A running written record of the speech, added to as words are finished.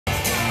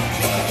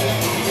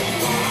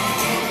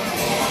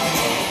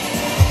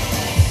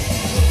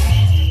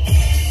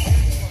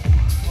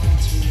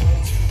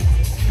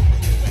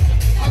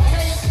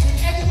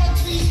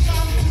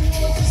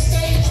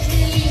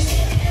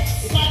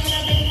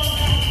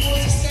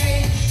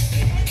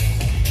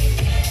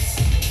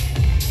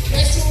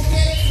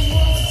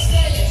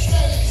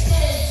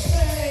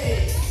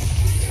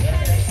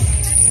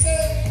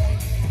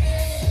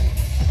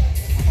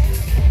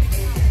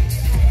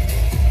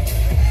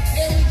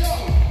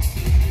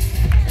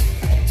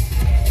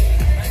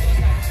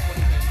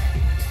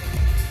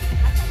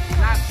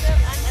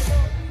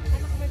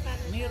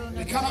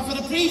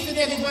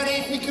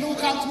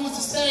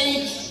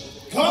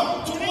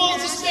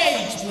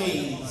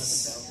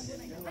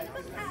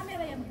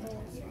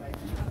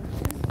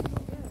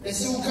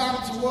Let's all come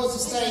towards the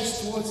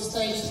stage, towards the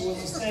stage, towards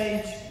the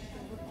stage.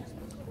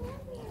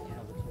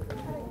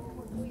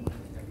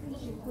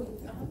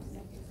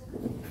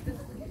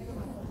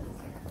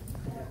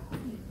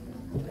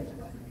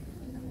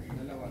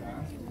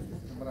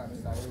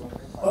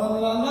 La la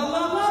la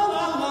la la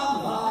la la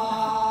la.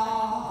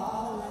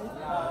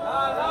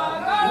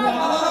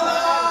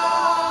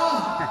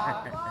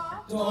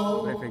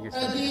 Don't a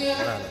deer,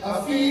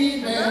 a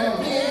female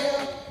deer,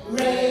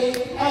 ray,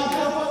 a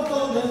cup of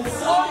golden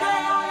sun.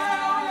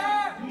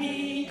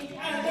 Me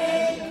and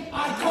they, I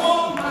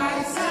call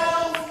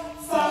myself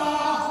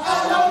far a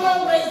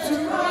long way to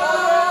run.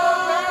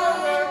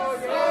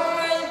 I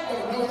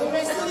don't know the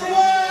rest of the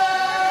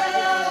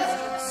words,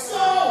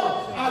 so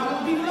I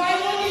will be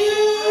right on you.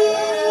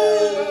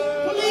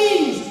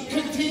 Please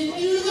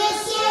continue the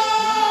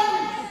song.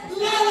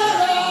 La la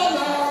la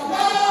la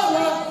la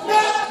la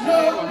la. No,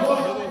 no,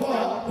 no,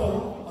 no.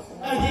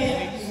 A deer,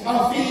 a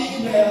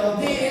female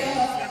deer,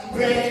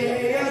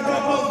 gray, a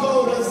drop of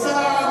golden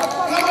sun.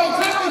 Come on,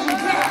 clap with me,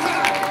 clap,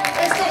 clap.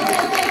 Let's go, go,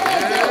 go, go,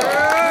 go.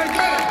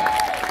 Go.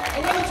 I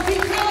want you to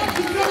keep coming,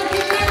 keep coming,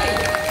 keep coming.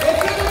 Let's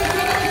go, let's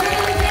go, let's go,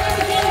 let's go,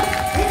 let's go.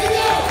 Here we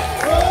go.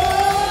 Oh!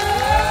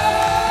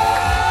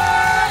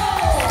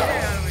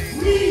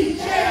 We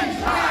change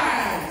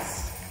lives.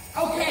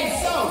 Okay,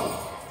 so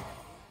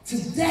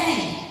today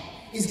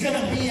is going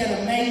to be an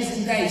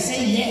amazing day.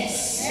 Say yes.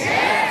 Yes.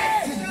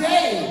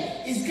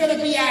 Today is going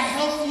to be our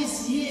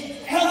healthiest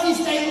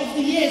day of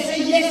the year. Say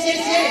yes, yes,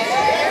 yes.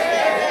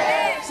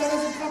 Yes. So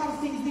there's a couple of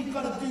things we've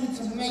got to do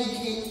to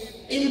make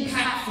it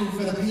impactful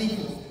for the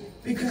people.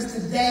 Because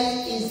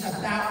today is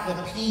about the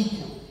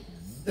people.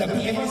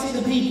 Everyone say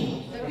the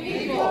people. The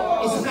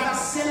people. It's about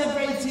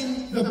celebrating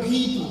the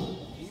people.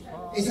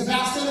 It's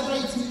about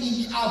celebrating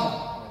each other.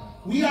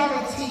 We are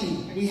a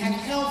team. We have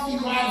healthy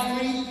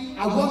rivalry.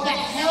 I want that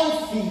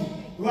healthy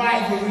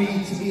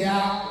rivalry to be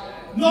out.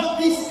 Not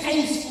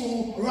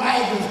distasteful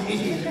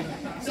rivalry.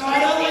 So I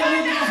don't want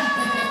you guys.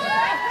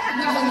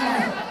 No.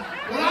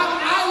 Well,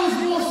 I was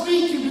more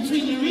speaking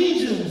between the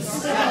regions.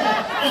 I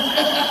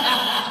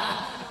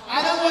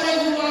don't want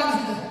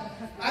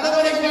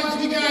everyone to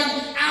be going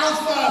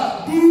alpha,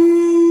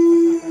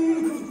 boo.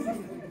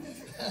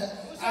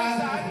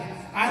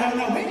 I don't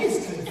know. Where is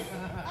Cliff?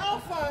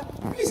 Alpha.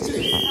 Where is Cliff?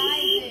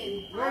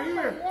 Right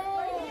here.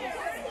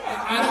 I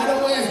don't know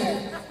where.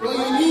 Well,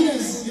 your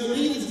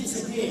leaders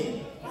disappeared.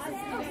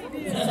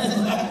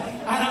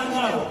 I don't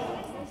know.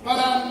 But,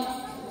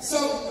 so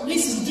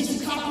listen, just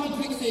a couple of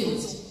quick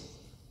things.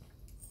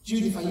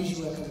 Judith, I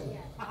usually work on you.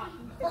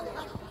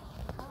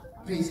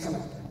 Please come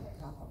on.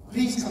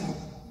 Please come on.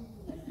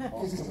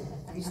 Please come on.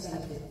 Please stand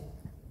up here.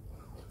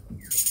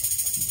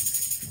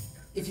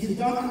 If you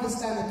don't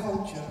understand the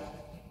culture,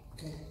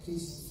 okay,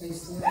 please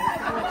face there.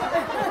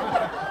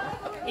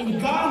 In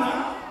Ghana,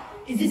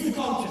 is this the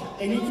culture?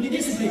 They need to be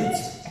disciplined.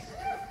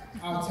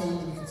 I'll tell you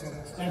when you can tell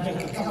us. No,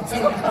 joking. Come on,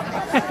 tell me.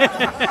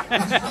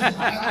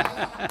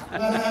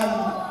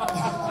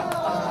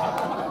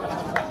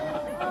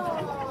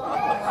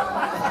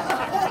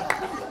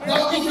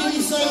 Don't be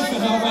really sorry for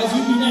her, otherwise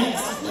you'll be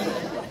next.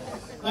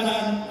 But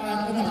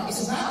no,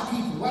 it's about the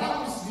people. What I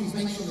want us to do is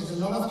make sure there's a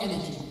lot of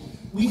energy.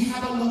 We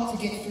have a lot to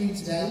get through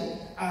today,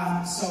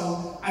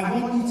 so I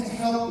want you to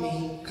help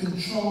me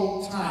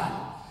control time.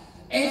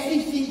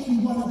 Everything we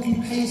want to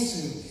do pays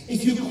through.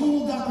 If you're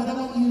called up, I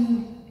want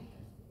you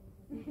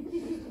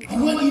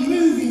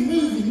moving.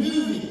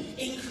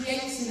 It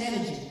creates an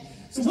energy.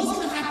 So what's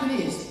going to happen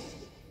is,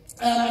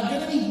 I'm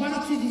going to need one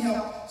or two to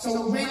help. So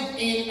when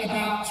in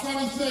about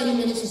 20-30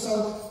 minutes or so,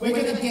 we're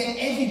going to get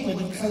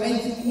everybody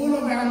collated all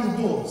around the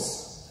doors.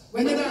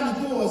 When they're around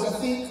the doors, I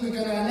think we're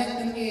going to let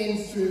them in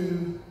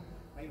through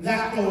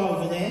that door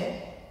over there.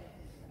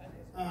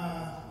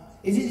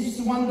 Is it just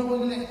the one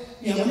door?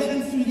 Yeah, we'll let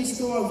them through this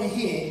door over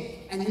here.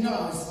 And you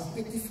know, it's a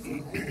bit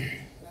difficult.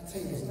 I'll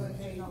tell you this.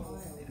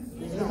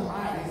 There's no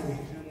eye, is it?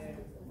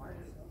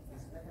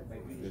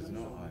 There's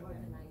no eye.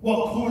 What,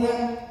 caller,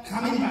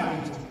 come in by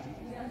region.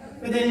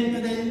 But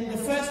then the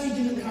first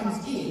region that comes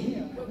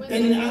in,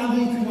 then the other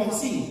region won't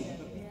see.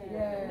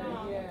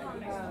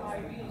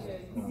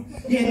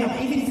 Yeah, no,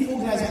 even if you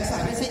organise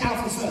outside, let's say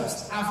Alpha's first.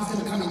 Alpha's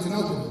going to come into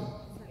nobody.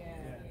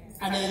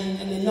 And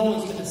then no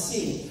one's going to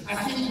see. I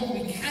think what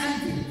we can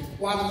do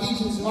while the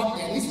regions are up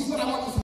there, this is what I want you to